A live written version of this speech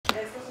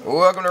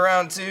Welcome to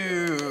round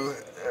 2.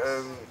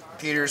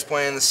 Peter's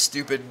playing the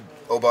stupid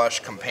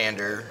Obosh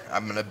Compander.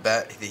 I'm gonna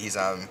bet that he's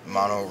on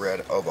mono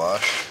red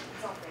Obosh.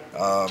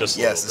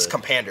 Yes, it's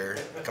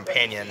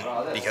companion,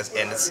 because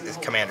it's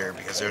commander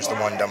because there's the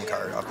one dumb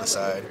card off the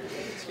side.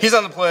 He's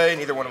on the play.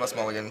 Neither one of us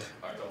mulliganed.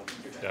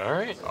 All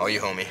right. Oh, you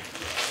homie.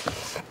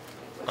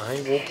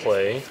 I will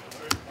play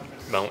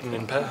Mountain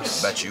and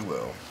Pass. Bet you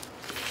will.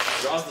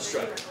 Draws the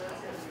striker.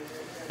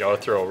 Y'all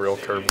throw a real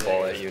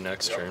curveball at you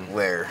next turn.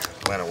 Lair,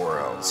 Land of War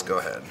Elves. Go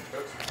ahead.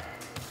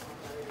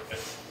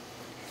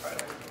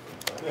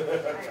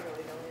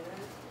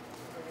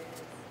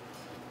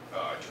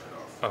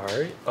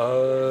 Alright,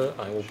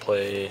 I will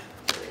play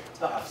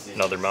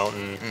another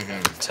Mountain.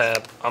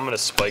 Tap. I'm going to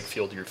Spike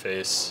Field your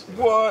face.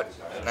 What?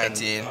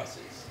 19.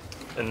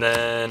 And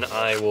then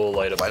I will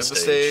light up the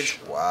stage.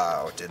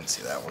 Wow, didn't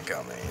see that one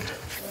coming.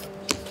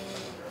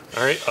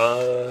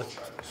 Alright,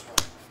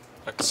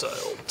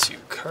 exile 2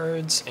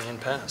 cards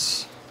and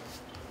pass.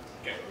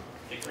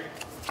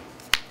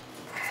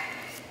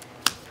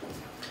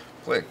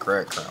 Play a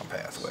Greg Crown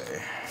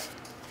Pathway.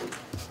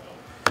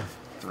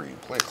 3,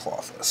 play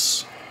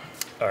Clothless.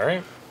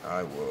 Alright.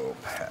 I will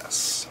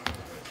pass.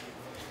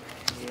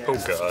 Oh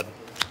god.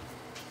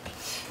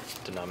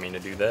 Did not mean to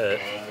do that.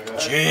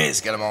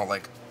 Jeez, get them all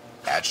like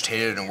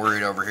agitated and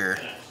worried over here.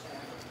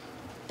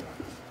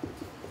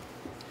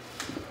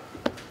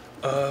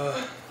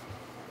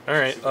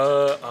 Alright,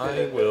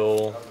 I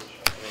will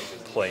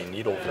play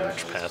Needle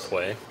Verge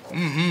Pathway.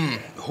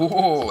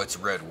 Oh, it's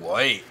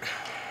red-white.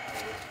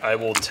 I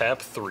will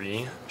tap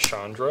 3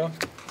 Chandra,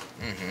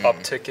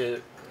 uptick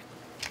it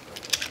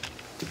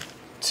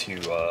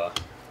to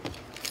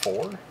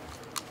 4,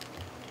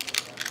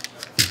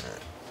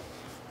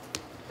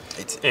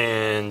 18.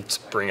 and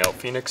bring out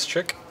Phoenix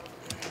Chick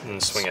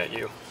and swing at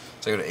you.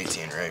 So I go to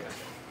 18, right?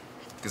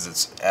 Because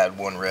it's add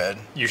 1 red.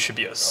 You should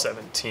be a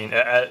 17.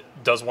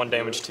 Does 1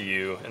 damage to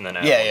you, and then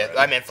add Yeah, 1 yeah. red.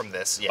 I meant from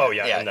this. Yeah, Oh,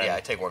 yeah, yeah, and then- yeah. I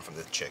take 1 from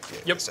the chick. Yeah,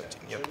 Yep.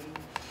 17. Yep.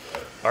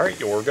 All right,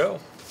 your go.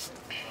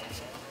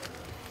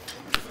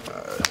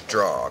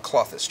 Draw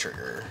Clothless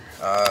trigger.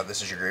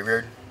 This is your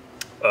graveyard.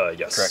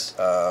 Yes.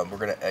 Correct. We're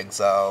gonna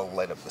exile,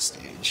 light up the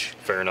stage.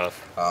 Fair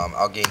enough.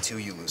 I'll gain 2,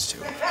 you lose 2.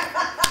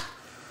 I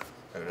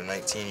go to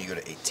 19, you go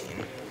to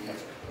 18.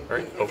 All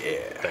right. Oh, Yeah.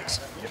 thanks.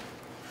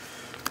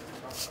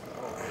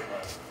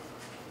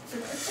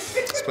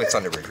 Let's play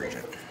Thunderbreak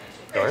Regent.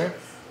 All right.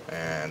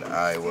 And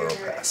I will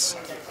pass.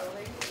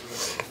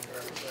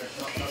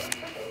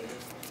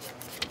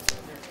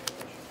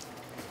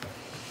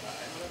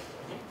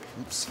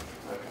 Oops.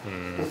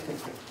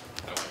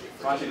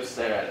 I want you to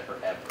stare at it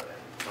forever.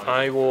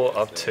 I will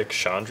uptick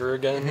Chandra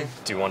again.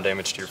 Do 1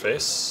 damage to your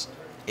face.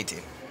 18.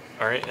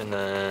 All right, and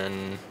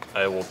then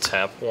I will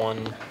tap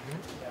 1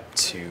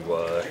 to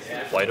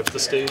light up the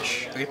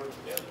stage. Okay. I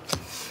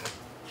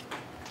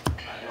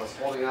was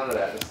holding on to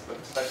that,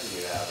 expecting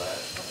you to have that.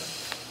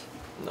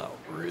 Not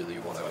really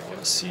what I want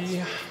to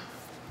see.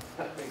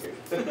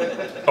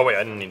 Oh wait,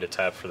 I didn't need to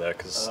tap for that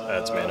because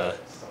that's mana.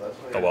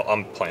 Oh well,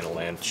 I'm playing a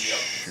land.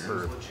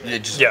 Sure. Yeah,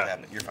 just Yeah.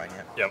 You're fine,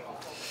 yeah. Yep.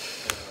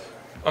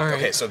 All right.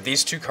 Okay, so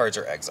these 2 cards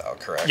are exile,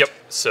 correct? Yep.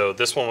 So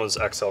this one was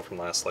exile from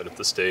last light of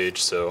the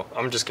stage. So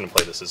I'm just gonna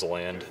play this as a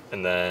land,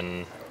 and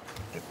then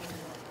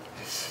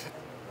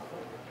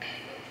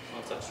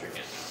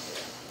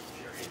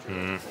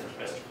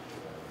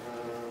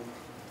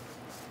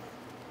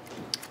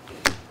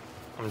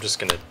I'm just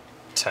gonna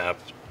tap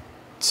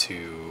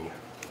to.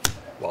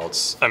 Well,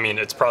 I mean,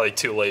 it's probably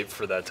too late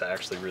for that to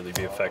actually really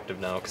be effective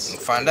now because We'll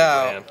find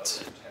out.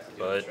 Ramped,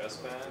 but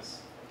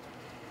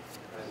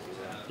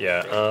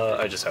yeah,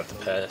 I just have to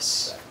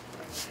pass.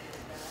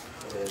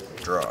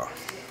 Draw.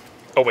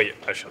 Oh wait,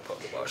 I should have put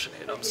Obosh in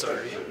hand. I'm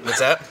sorry. What's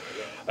that?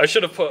 I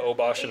should have put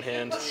Obosh in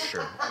hand.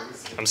 Sure.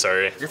 I'm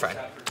sorry. You're fine.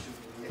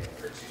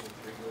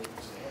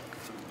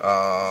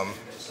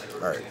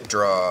 Alright,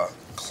 draw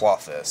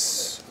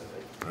Clothless.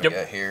 What do we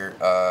Yep. got here?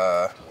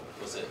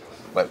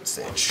 Light up the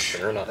stage.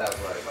 Fair enough.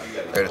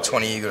 Go to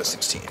 20, you go to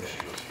 16.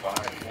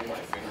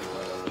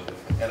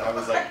 And I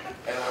was like,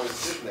 and I was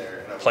sitting there,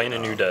 and I was Playing a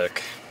new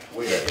deck.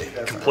 Yeah.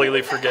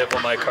 Completely forget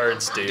what my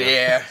cards do.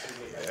 Yeah.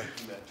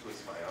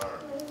 twist my arm.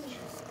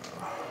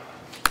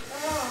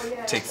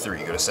 Take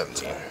 3, go to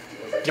 17.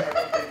 Yep.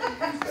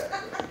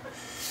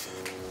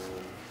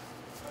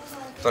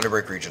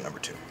 Thunderbreak Region number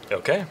 2.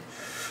 Okay.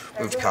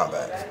 Move to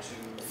combat.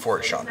 4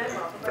 Chandra.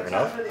 Fair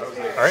enough.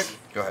 All right.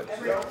 Go ahead.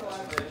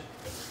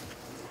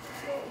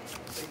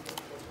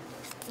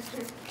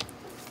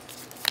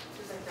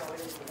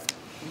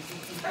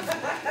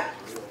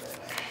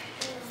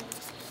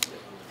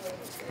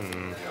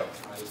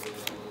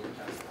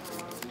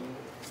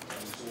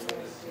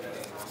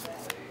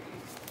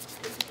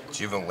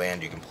 So you have a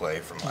land you can play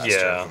from last Yeah.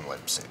 turn from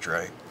Leipzig,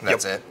 right?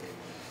 That's it?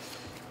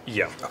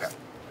 Yeah. Okay.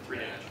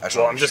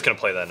 Well, I'm just gonna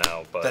play that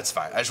now, but That's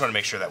fine. I just want to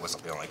make sure that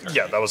wasn't the only card.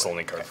 yeah, that was the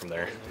only card from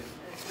there.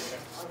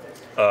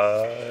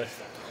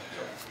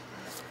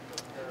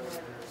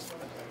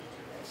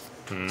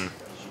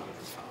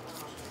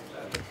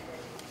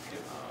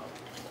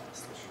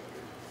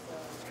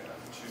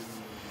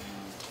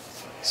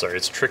 Sorry,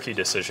 it's a tricky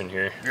decision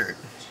here. You're...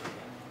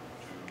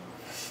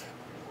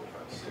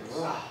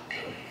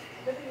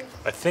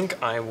 I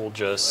think I will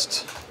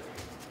just...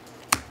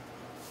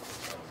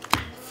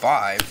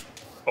 5.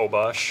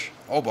 Obosh.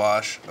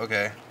 Obosh,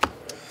 okay.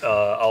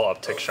 I'll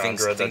uptick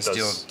Chandra. Things that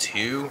deal does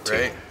 2,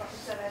 right?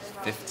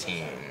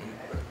 15.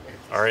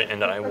 Alright,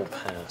 and I will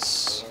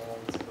pass.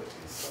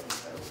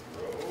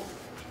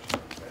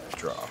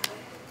 Draw.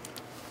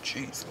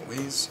 Jeez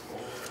Louise.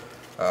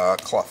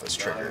 Clothless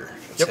trigger.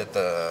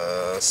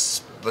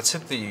 Let's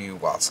hit the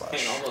Wild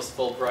Slash. Almost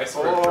full price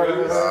for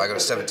a I go to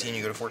 17,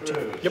 you go to 14.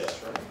 Yep.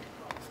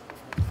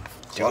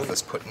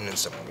 Clothless putting in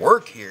some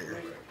work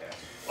here.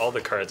 All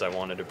the cards I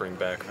wanted to bring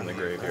back from the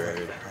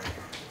graveyard.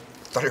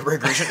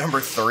 Thunderbreak Regent number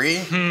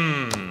 3.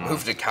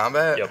 Move to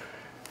combat. Yep.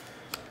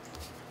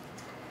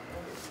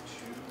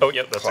 Oh,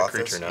 yep, that's Clothless, a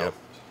creature now. Yep.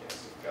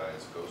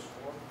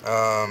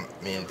 I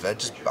mean, that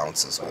just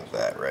bounces with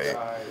that, right?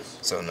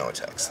 So no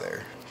attacks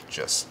there.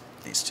 Just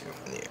these 2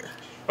 in the air.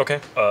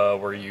 Okay,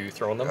 were you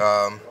throwing them?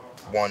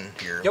 1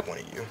 here, yep. 1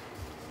 of you.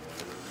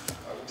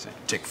 So you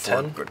take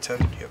 4, 10? go to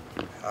 10. Yep.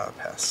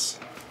 Pass.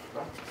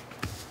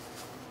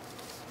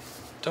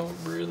 Don't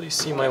really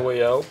see my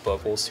way out,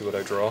 but we'll see what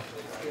I draw.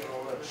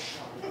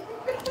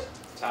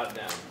 Top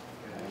down.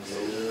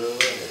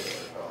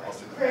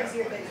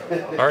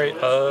 Alright,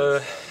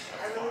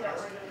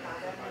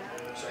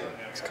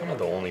 it's kind of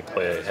the only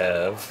play I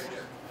have.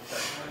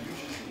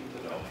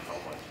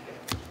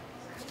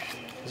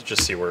 Let's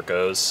just see where it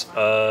goes.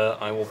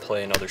 I will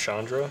play another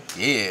Chandra.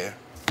 Yeah.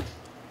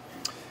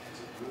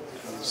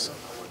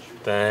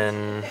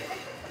 Then...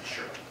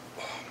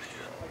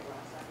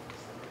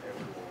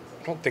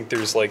 I don't think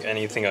there's like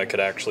anything I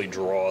could actually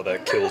draw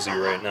that kills you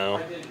right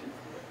now.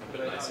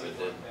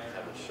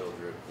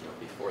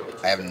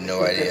 I have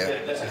no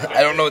idea.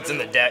 I don't know what's in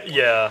the deck.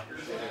 Yeah,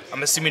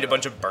 I'm assuming a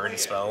bunch of burn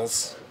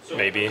spells.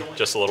 maybe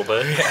just a little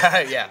bit.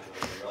 Yeah.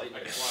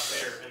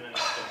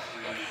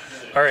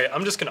 All right,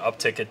 I'm just gonna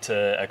uptick it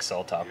to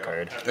XL top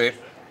card. Okay.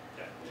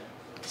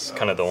 It's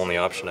kind of the only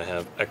option I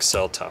have.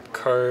 XL top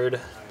card.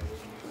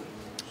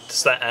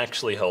 Does that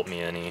actually help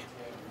me any?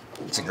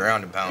 It's a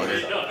ground and pounder.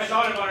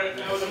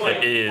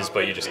 It is,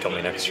 but you just kill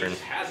me next turn.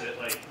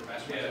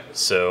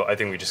 So I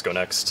think we just go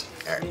next.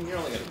 All right. You're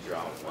only going to draw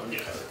 1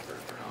 card per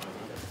round.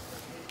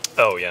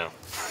 Oh yeah.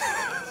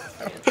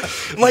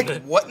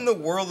 Like, what in the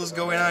world is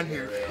going on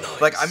here?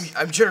 Like,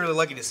 I'm generally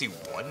lucky to see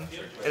 1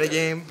 in a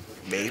game,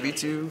 maybe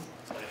 2.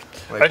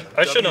 Like,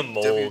 I should have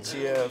mold.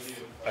 WTF.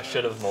 I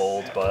should have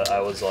mold, but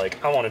I was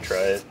like, I want to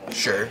try it.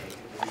 Sure.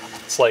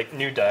 It's like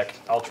new deck.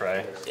 I'll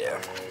try.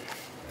 Yeah.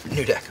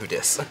 New deck, who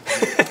dis?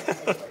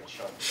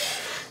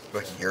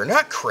 Like, you're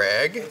not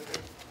Craig.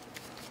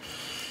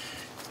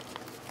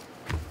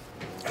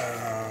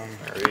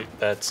 Alright,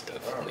 that's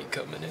definitely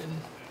coming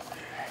in.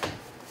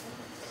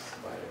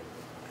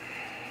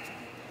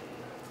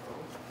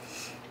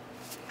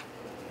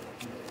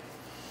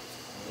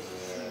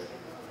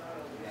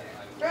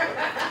 I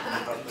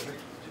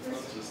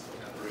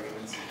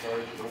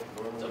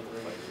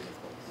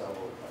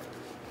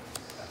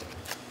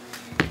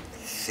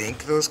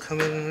think those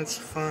come in and it's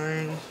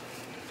fine.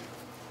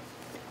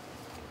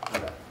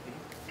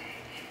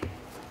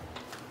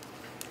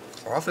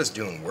 Cloth is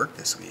doing work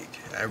this week.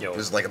 I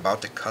was like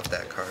about to cut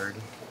that card.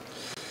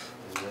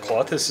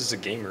 Clothis is a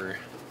gamer.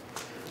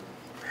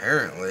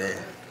 Apparently.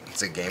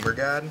 It's a gamer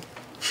god.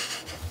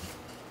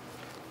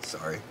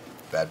 Sorry.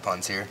 Bad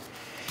puns here.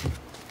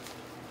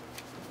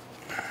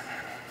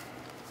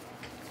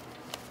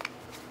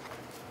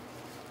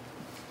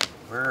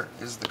 Where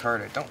is the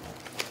card I don't know?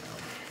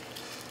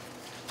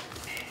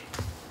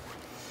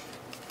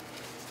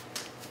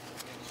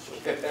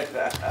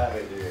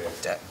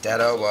 Dat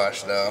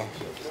Obosh, though.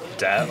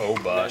 Dat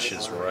Obosh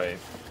is right.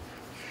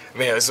 I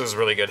mean, this was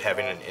really good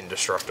having an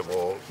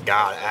indestructible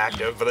god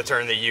active for the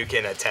turn that you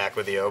can attack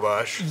with the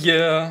Obosh.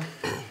 Yeah.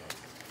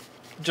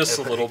 Just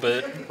a little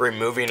bit.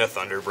 Removing a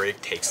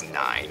Thunderbreak takes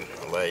 9.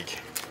 Like,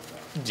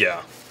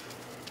 yeah.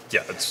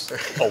 Yeah, it's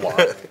a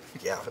lot.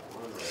 yeah.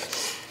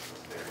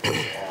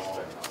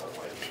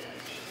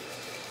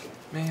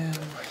 Man.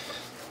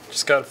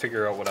 Just gotta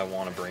figure out what I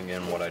want to bring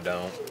in, what I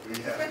don't.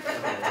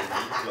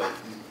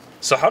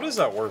 So how does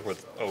that work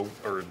with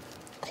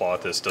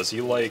Clothis? Does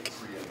he like...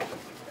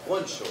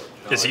 One short.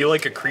 Is he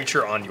like a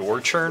creature on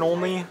your turn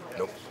only?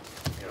 Nope.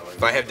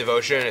 If I have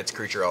Devotion, it's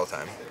creature all the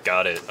time.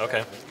 Got it.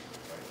 Okay.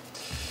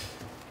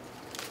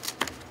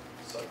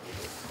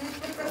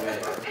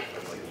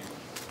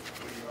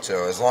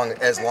 So as long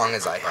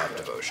as I have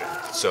Devotion.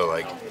 So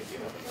like,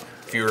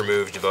 if you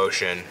remove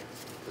Devotion,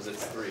 Because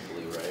it's 3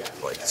 blue,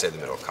 right? like say the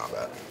middle of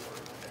combat,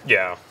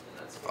 Yeah.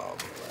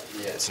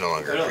 it's no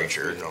longer a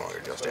creature, no longer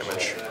deals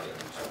damage,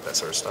 that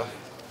sort of stuff.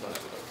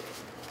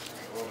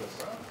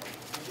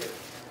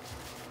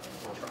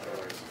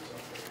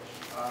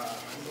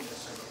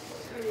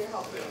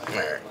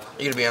 Alright,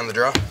 you gonna be on the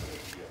draw?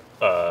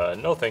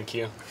 No thank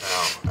you.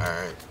 Oh,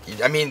 alright.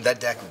 I mean, that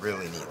deck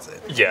really needs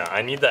it. Yeah,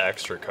 I need the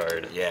extra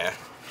card. Yeah.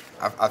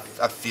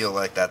 I feel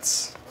like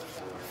that's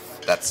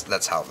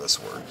how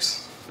this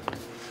works.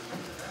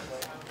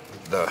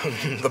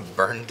 the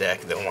burn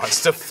deck that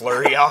wants to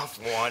flurry off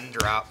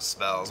 1-drop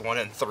spells, 1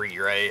 and 3,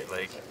 right?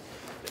 Like,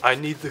 I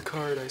need the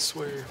card, I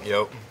swear.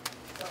 Yep.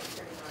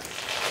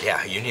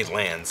 Yeah, you need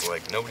lands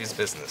like nobody's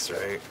business,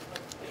 right?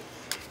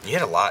 You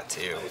had a lot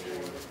too.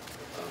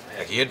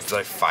 Like you had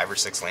like 5 or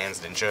 6 lands,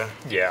 didn't you?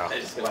 Yeah.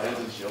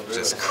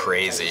 Just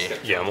crazy.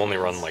 Yeah, I'm only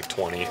running like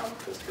 20.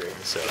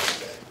 So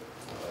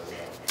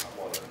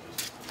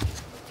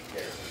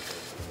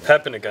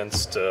happened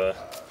against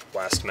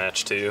last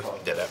match too.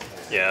 Did it?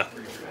 Yeah.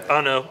 I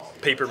don't know.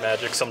 Paper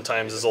Magic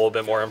sometimes is a little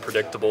bit more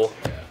unpredictable.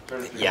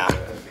 Yeah.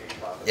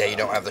 Yeah, you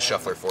don't have the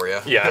shuffler for you.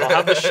 Yeah, I don't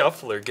have the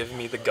shuffler. Give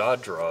me the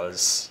god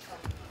draws.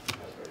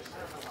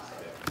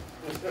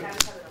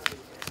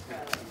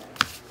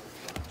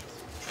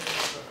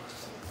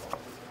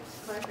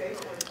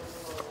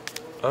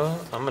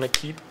 I'm gonna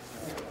keep.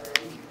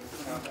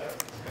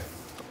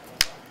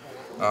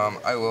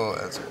 I will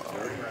as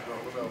well.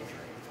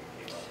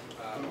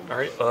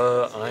 Alright,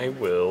 I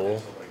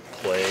will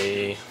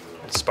play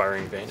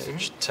Inspiring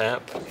Vantage.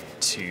 Tap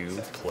to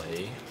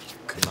play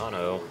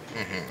Kumano.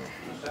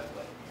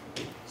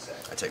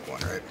 I take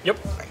 1, right?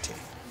 Yep. 19.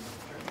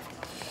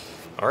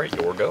 Alright,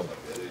 your go.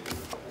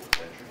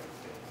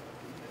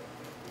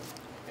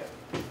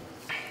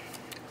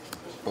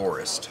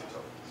 Boros.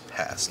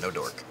 Pass, no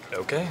dork.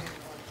 Okay.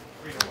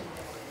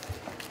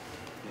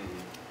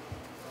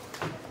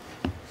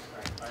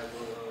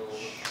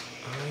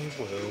 I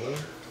will.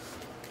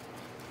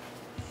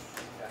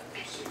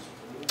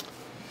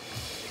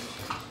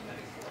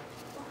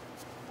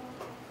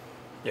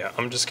 Yeah,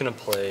 I'm just gonna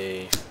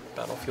play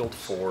Battlefield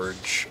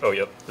Forge. Oh,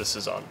 yep, this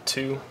is on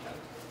 2.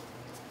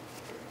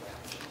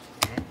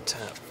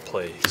 Tap,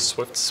 play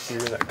Swift Spear,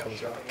 that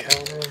comes out of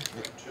counter.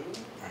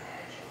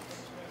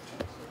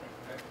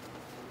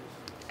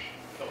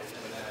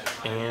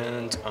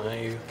 And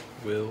I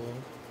will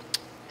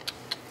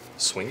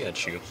swing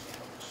at you.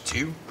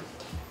 2?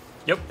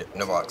 Yep.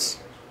 No blocks.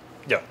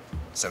 Yeah.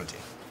 17.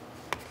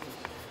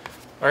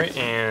 Alright,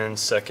 and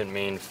second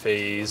main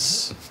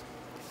phase.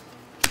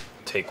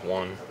 Take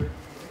 1.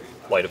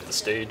 Light up the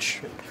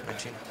stage.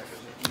 19.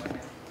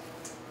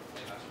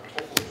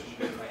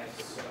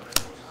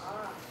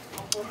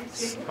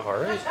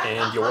 Alright,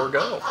 and your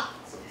go.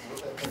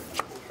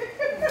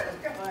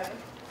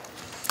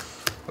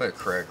 Play a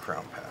Craig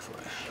Crown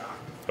Pathway.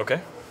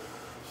 Okay.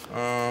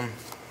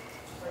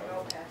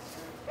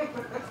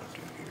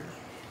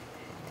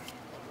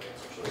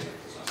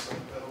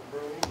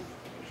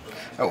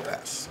 I will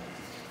pass.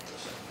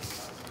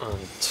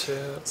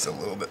 Untap. It's a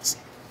little bit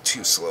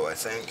too slow, I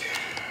think.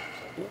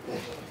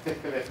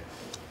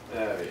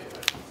 I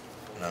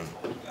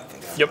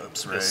think Yep,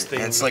 flips, right? this thing-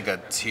 And it's like a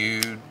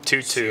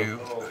 2/2.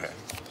 Okay.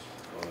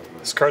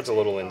 This card's a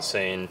little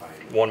insane.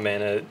 1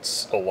 mana,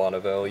 it's a lot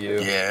of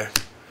value. Yeah.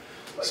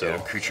 So Yeah,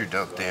 creature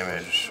dealt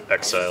damage.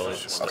 exile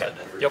it instead. Okay.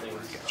 Yep.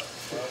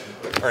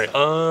 Alright,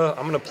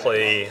 I'm gonna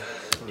play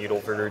Needle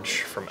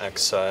Verge from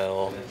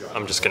exile.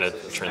 I'm just gonna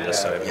turn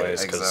this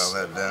sideways Exile because.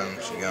 that down.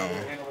 She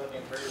gone.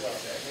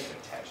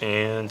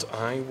 And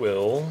I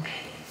will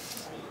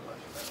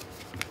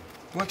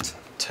What?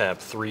 tap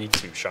 3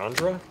 to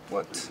Chandra.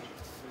 What?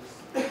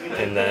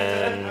 And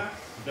then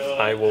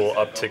I will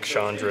uptick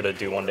Chandra to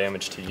do 1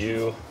 damage to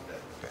you.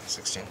 Okay,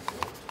 16.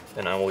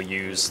 And I will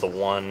use the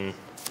 1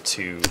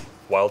 to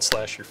Wild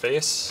Slash your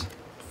face.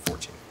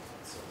 14.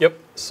 Yep,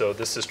 so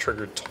this is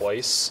triggered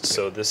twice.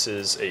 So this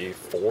is a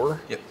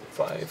 4. Yep.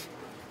 5.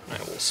 I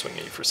will swing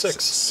at you for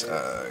 6.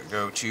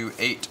 Go to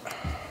 8.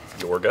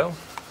 Your go.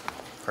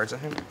 Cards on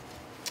him?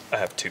 I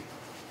have 2.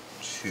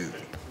 2.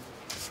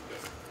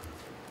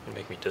 You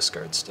make me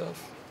discard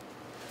stuff.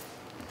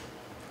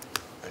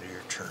 End of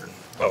your turn.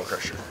 Oh.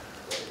 Crusher.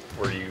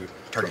 Were you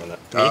Target. throwing that?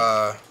 Me?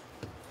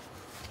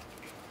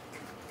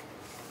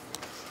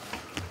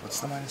 What's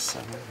the -7?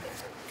 I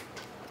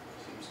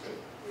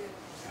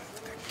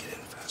think I can get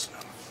in fast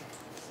enough.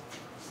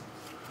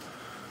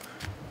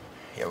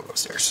 Yeah, we'll go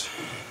upstairs.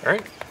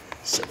 Alright.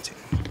 17.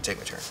 Take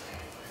my turn.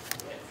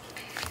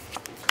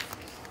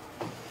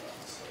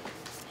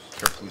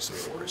 Reclusive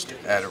Forest.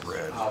 Add a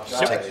red.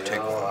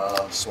 Take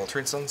 1.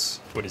 Sweltering Suns.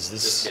 What is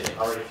this?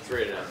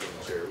 3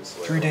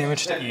 3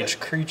 damage to each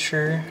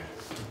creature.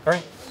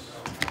 Alright.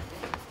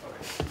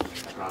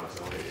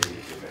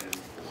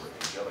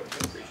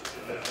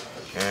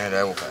 And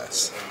I will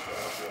pass.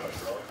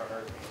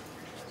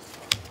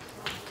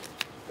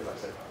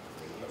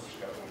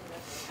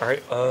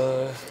 Alright,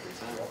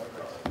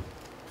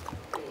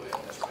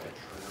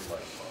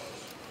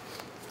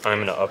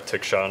 I'm gonna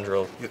uptick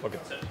Chandra. Yep. Look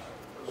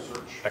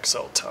at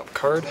XL top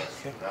card.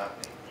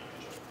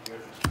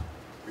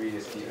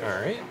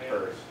 Alright.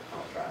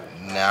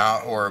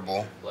 Not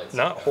horrible.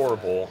 Not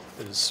horrible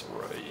is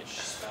right.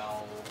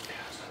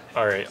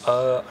 Alright,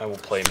 I will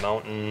play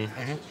Mountain.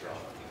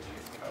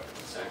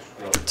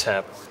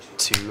 Tap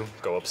 2,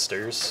 go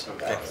upstairs.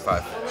 Okay,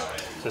 5.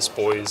 This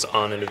boy's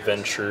on an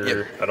adventure.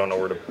 Yep. I don't know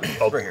where to.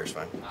 Oh, Right here is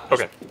fine.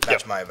 okay. Match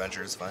Yep. my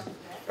adventure is fine.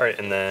 Alright,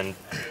 and then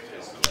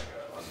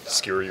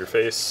skewer your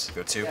face.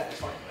 Go 2.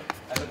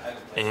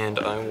 And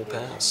I will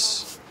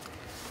pass.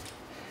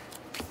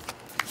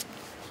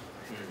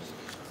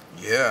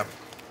 Yeah.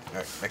 All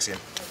right, next game.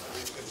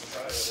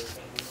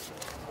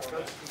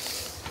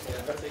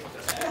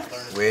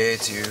 Way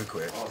too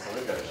quick.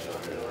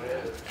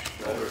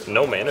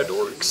 No mana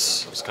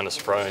dorks. I was kind of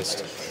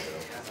surprised.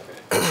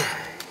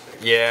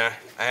 Yeah,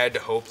 I had to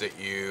hope that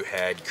you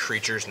had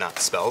creatures, not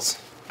spells.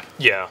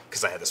 Yeah.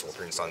 Because I had the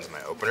Sweltering Suns in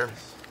my opener.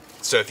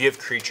 So if you have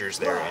creatures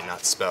there and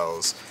not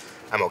spells,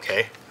 I'm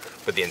okay.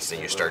 But the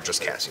instant you start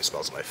just casting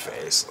spells in my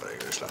face, like,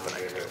 there's nothing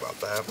I can do about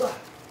that.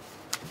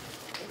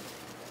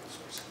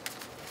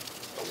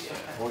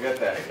 We'll get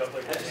that.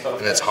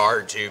 And it's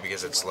hard, too,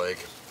 because it's like,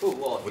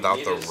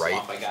 without the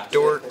right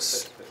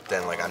dorks,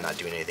 then, like, I'm not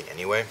doing anything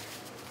anyway.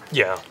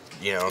 Yeah.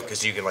 You know,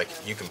 because you can, like,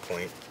 you can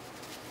point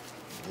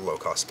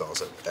low-cost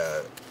spells at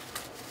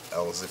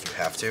L's if you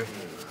have to.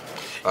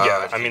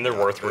 Yeah, I mean, they're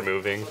worth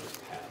removing.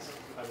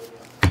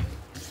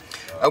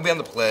 I'll be on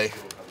the play.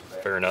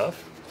 Fair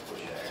enough.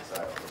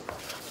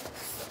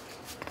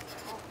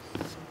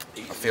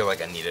 I feel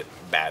like I need it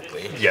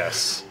badly.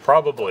 Yes,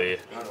 probably.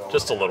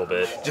 Just a little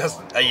bit.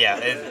 Just, yeah,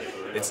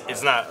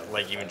 it's not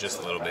like even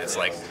just a little bit. It's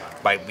like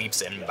by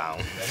leaps and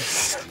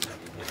bounds.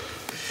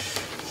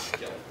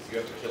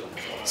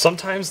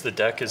 Sometimes the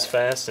deck is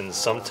fast and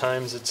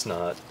sometimes it's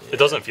not. It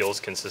doesn't feel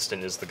as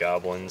consistent as the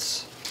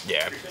goblins.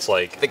 Yeah. It's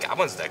like... The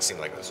goblins deck seemed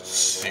like it was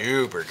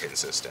super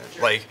consistent.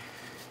 Like...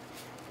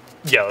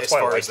 Yeah, that's why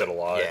I liked it a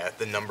lot. Yeah,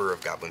 the number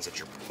of goblins that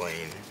you're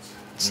playing,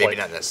 It's maybe like,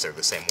 not necessarily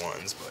the same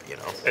ones, but you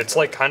know. It's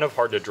like kind of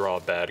hard to draw a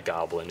bad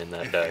goblin in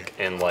that deck,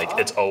 and like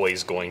it's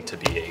always going to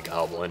be a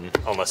goblin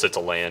unless it's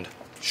a land.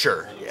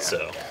 Sure. Yeah.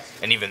 So.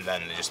 And even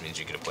then, it just means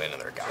you get to play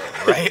another goblin,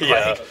 right?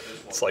 Yeah. Like,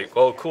 It's like,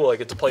 oh, cool, I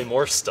get to play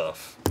more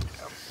stuff.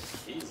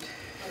 Yeah.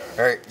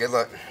 All right. Good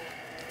luck.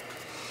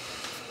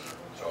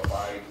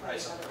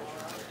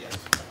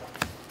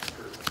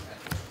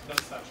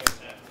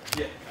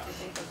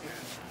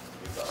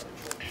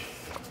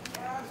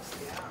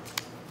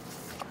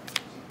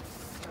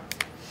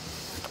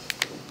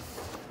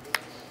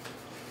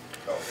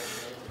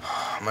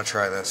 I'm gonna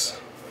try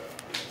this.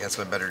 Against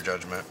my better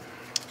judgment.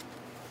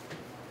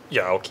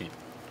 Yeah, I'll keep.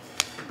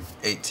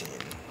 18.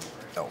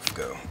 Elf,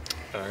 go.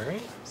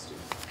 Alright.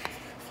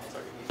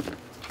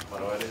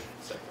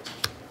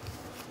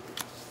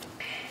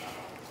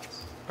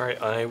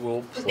 Alright, I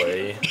will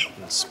play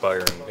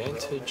Inspiring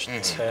Vantage,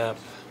 tap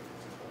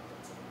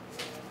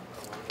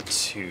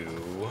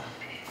to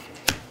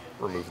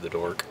remove the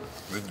dork.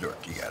 Remove the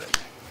dork, you got it.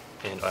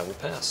 And I will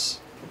pass.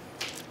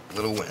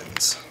 Little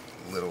wins.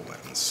 Little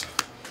wins.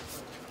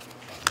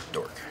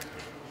 Dork.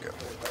 Go.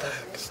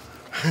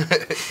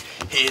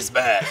 He's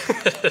back.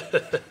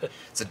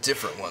 It's a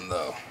different one,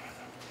 though.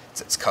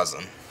 It's its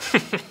cousin.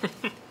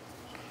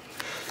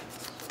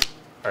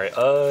 Alright,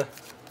 I'll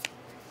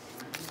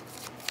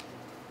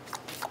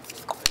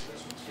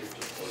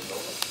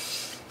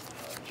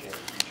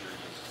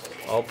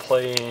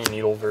play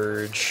Needle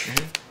Verge.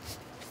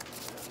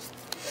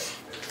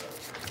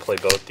 Play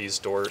both these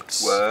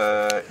dorks.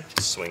 What?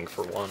 Swing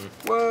for one.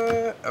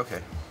 What?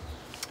 Okay.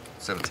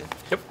 17.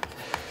 Yep.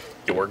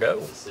 Your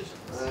go.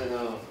 I don't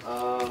know.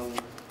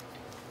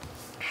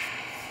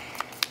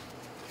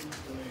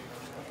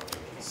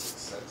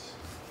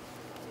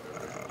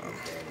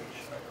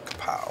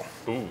 Kapow.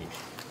 Ooh.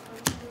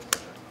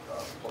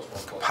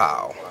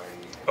 Kapow.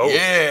 Oh.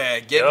 Yeah,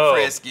 getting Yo.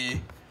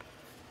 frisky.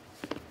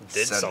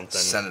 Did something.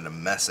 Sending a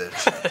message.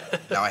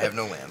 Now I have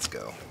no lands,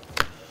 go.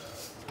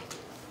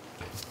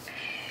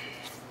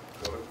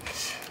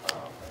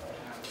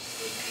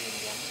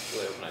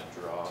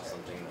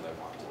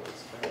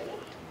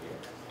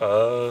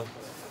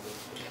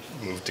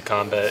 Move to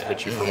combat,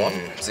 hit you for one.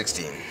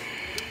 16.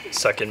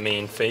 Second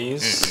main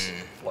phase,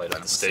 light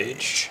up the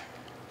stage.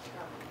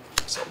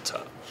 So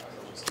top.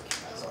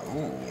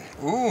 Ooh.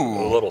 A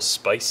Ooh. little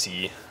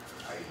spicy.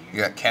 You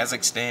got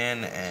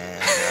Kazakhstan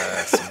and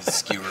some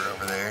skewer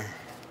over there.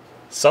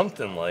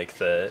 Something like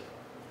that.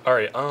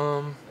 Alright,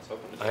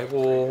 I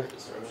will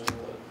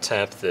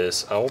tap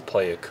this. I will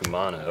play a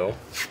Kumano.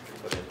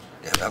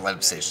 Yeah, that light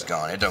up stage is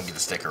gone. It don't get to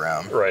stick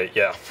around. Right,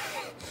 yeah.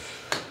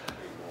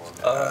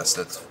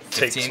 So that's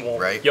 15,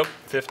 right? Yep,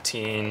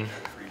 15.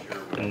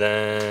 And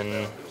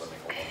then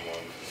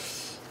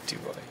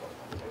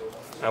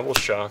I will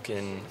shock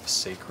in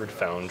Sacred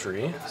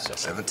Foundry. So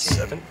 17.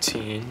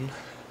 17.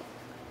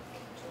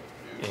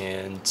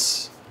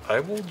 And I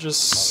will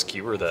just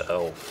skewer the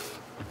elf.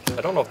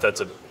 I don't know if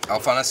that's a...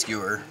 Elf on a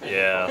skewer.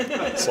 Yeah,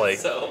 it's like...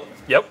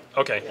 Yep,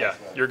 okay, yeah,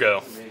 your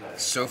go.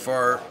 So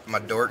far, my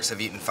dorks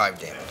have eaten 5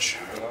 damage.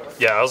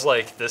 Yeah, I was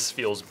like, this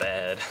feels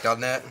bad.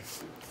 Done that?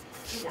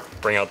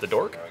 Bring out the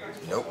dork?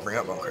 Nope, bring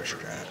up Bone Crusher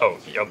Giant. Oh,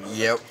 yep.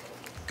 Yep.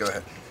 Go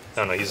ahead.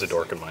 No, no, he's a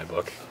dork in my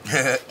book.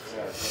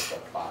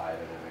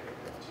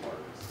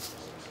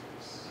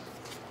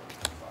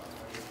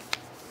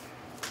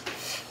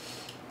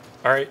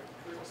 Alright.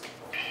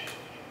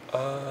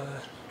 I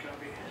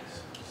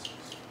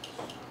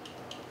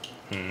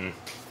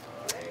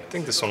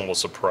think this one will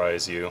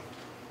surprise you.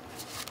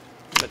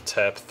 I'm gonna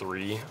tap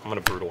 3. I'm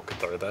gonna Brutal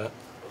Cathar that.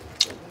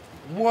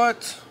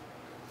 What?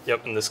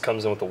 Yep, and this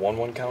comes in with a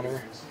 1/1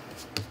 counter.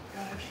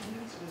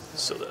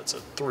 So that's a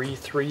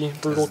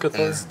 3/3 Brutal Cathar.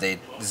 This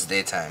is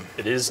daytime.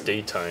 It is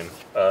daytime.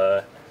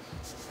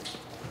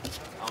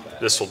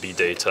 This will be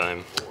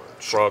daytime.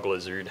 Frog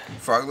Lizard.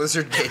 Frog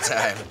Lizard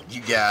daytime.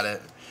 You got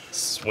it.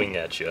 Swing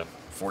at you.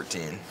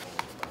 14.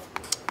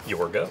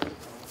 Your go.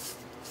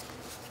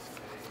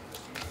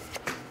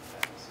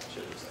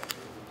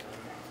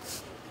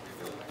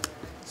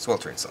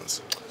 Sweltering Suns.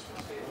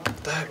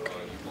 What the heck?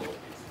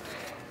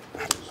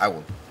 I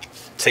will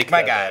take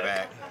my guy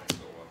back.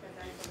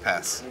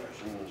 Pass.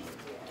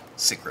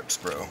 Sick rips,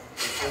 bro.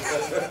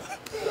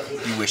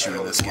 You wish you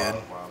were this good.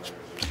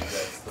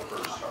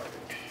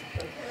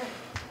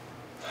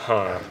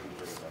 Huh.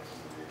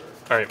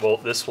 Alright, well,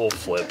 this will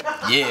flip.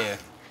 Yeah,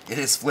 it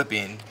is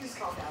flipping.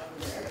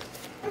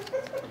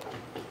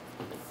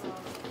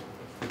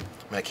 I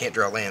mean, I can't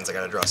draw lands, I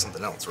gotta draw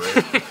something else,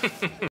 right?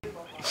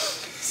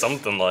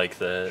 Something like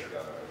that.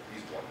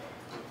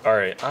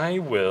 Alright, I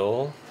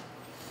will...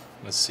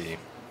 Let's see.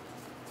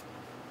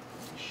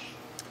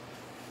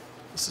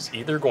 This is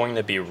either going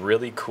to be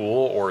really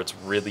cool or it's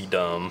really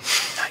dumb.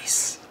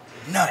 Nice.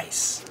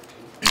 Nice.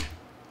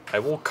 I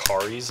will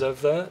Karizev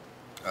that.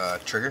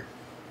 Trigger?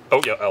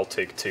 Oh, yeah, I'll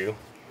take 2.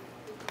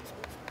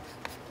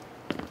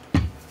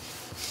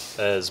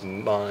 As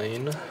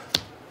mine.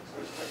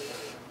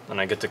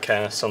 And I get to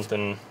cast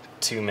something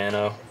 2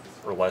 mana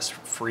or less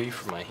free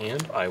from my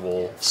hand. I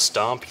will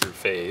stomp your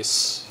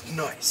face.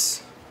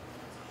 Nice.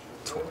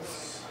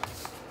 12.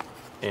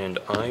 And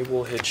I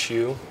will hit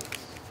you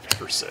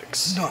for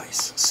 6.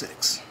 Nice.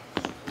 6.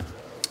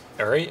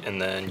 Alright,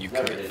 and then you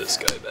can get this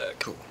guy back.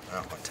 Cool. I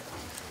don't want to.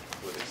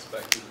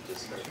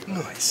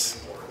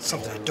 Nice.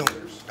 Something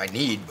I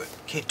need, but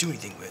can't do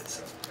anything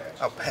with.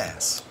 I'll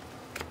pass.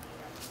 I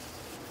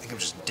think I'm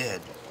just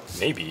dead.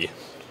 Maybe.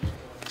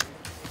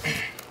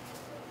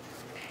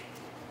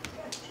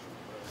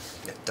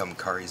 That dumb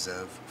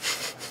Karizev.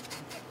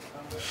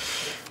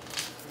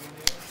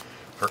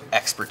 Her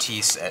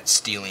expertise at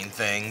stealing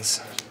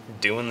things.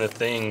 Doing the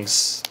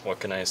things, what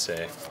can I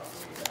say?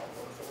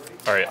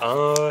 Alright,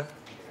 I'm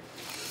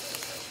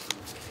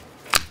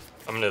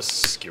gonna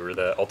skewer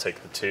that. I'll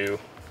take the 2.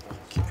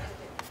 Okay.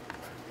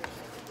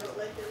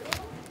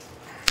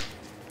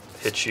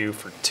 Hit you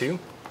for 2.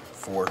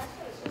 4.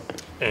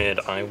 And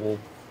I will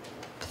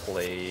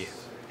play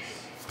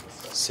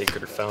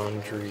Sacred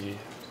Foundry.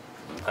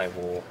 I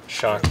will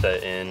shock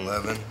that in.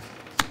 11.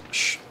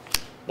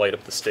 Light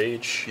up the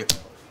stage. Yep.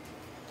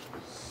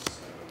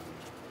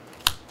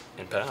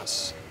 And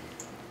pass.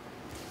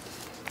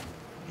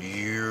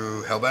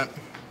 You hellbent?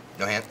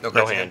 No hand? No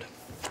No card hand.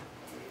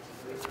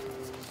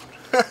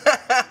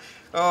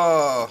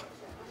 Oh.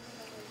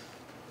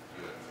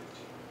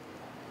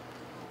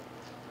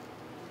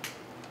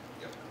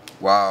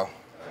 Wow.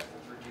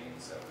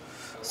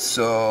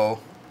 So.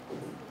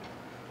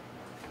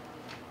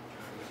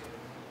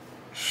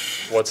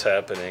 What's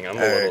happening? I'm a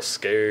little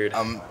scared.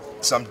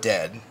 So I'm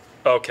dead.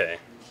 Okay.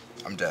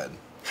 I'm dead.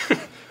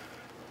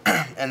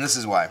 And this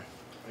is why.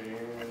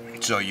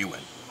 So you win.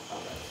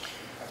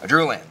 I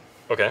drew a land.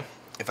 Okay.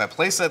 If I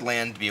play said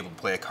land to be able to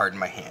play a card in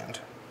my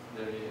hand,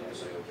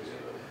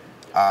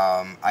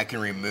 I can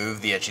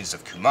remove the etchings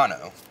of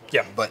Kumano.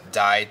 Yeah. But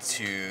die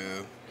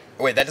to...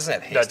 Oh, wait, that doesn't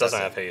have haste. That doesn't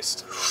have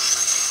haste.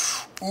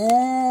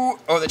 Ooh.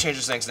 Oh, that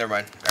changes things. Never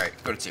mind. All right,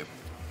 go to 2.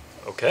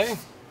 Okay.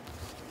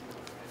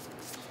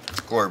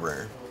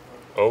 Glorybringer.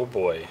 Oh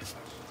boy.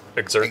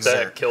 Exert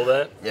that. Kill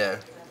that. Yeah.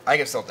 I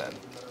get still dead.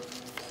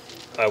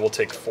 I will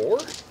take 4.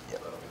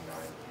 Yep.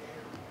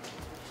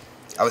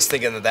 I was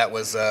thinking that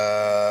was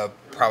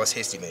Prowess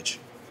Hasty Mage.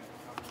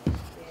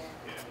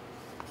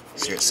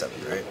 So you're at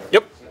 7, right?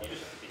 Yep.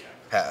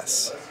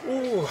 Pass.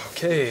 Ooh,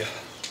 okay.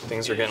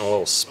 Things are getting a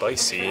little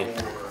spicy.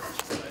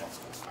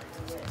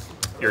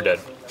 You're dead.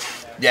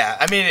 Yeah,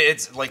 I mean,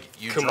 it's like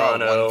you draw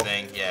Kumano. one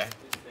thing. Yeah.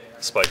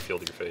 Spike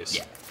field your face.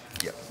 Yeah.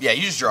 Yep. Yeah,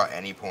 you just draw at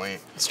any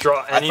point. Let's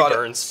draw any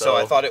burn spell. So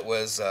I thought it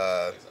was...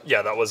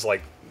 yeah, that was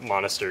like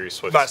Monastery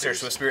Swift Monastery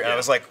Swift Spirit. Yeah. And I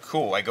was like,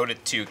 cool, I go to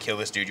 2, kill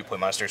this dude, you play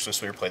Monastery Swift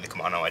Spirit, play the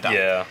Kumano, I die.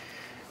 Yeah.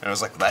 And I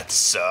was like, that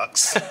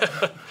sucks.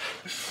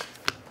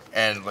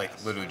 And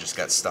like literally just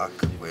got stuck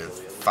with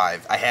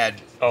 5. I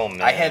had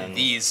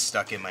these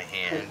stuck in my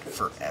hand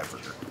forever.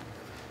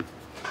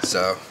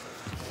 So,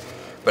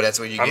 but that's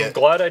what you get. I'm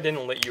glad I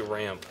didn't let you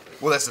ramp.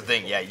 Well, that's the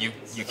thing. Yeah, you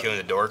killing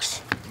the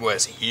dorks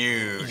was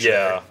huge.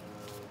 Yeah.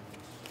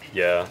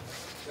 Yeah.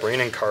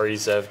 Brandon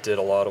Karizev did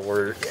a lot of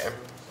work. Yeah.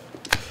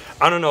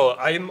 I don't know.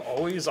 I'm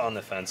always on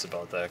the fence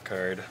about that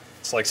card.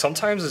 It's like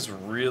sometimes it's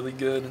really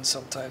good and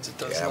sometimes it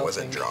does Yeah, I nothing.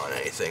 wasn't drawing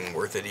anything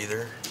worth it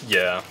either.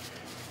 Yeah.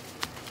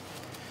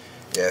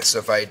 Yeah, so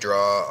if I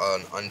draw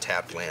an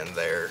untapped land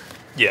there,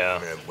 Yeah.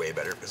 I'm in a way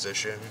better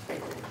position.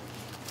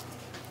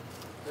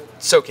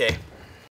 It's okay.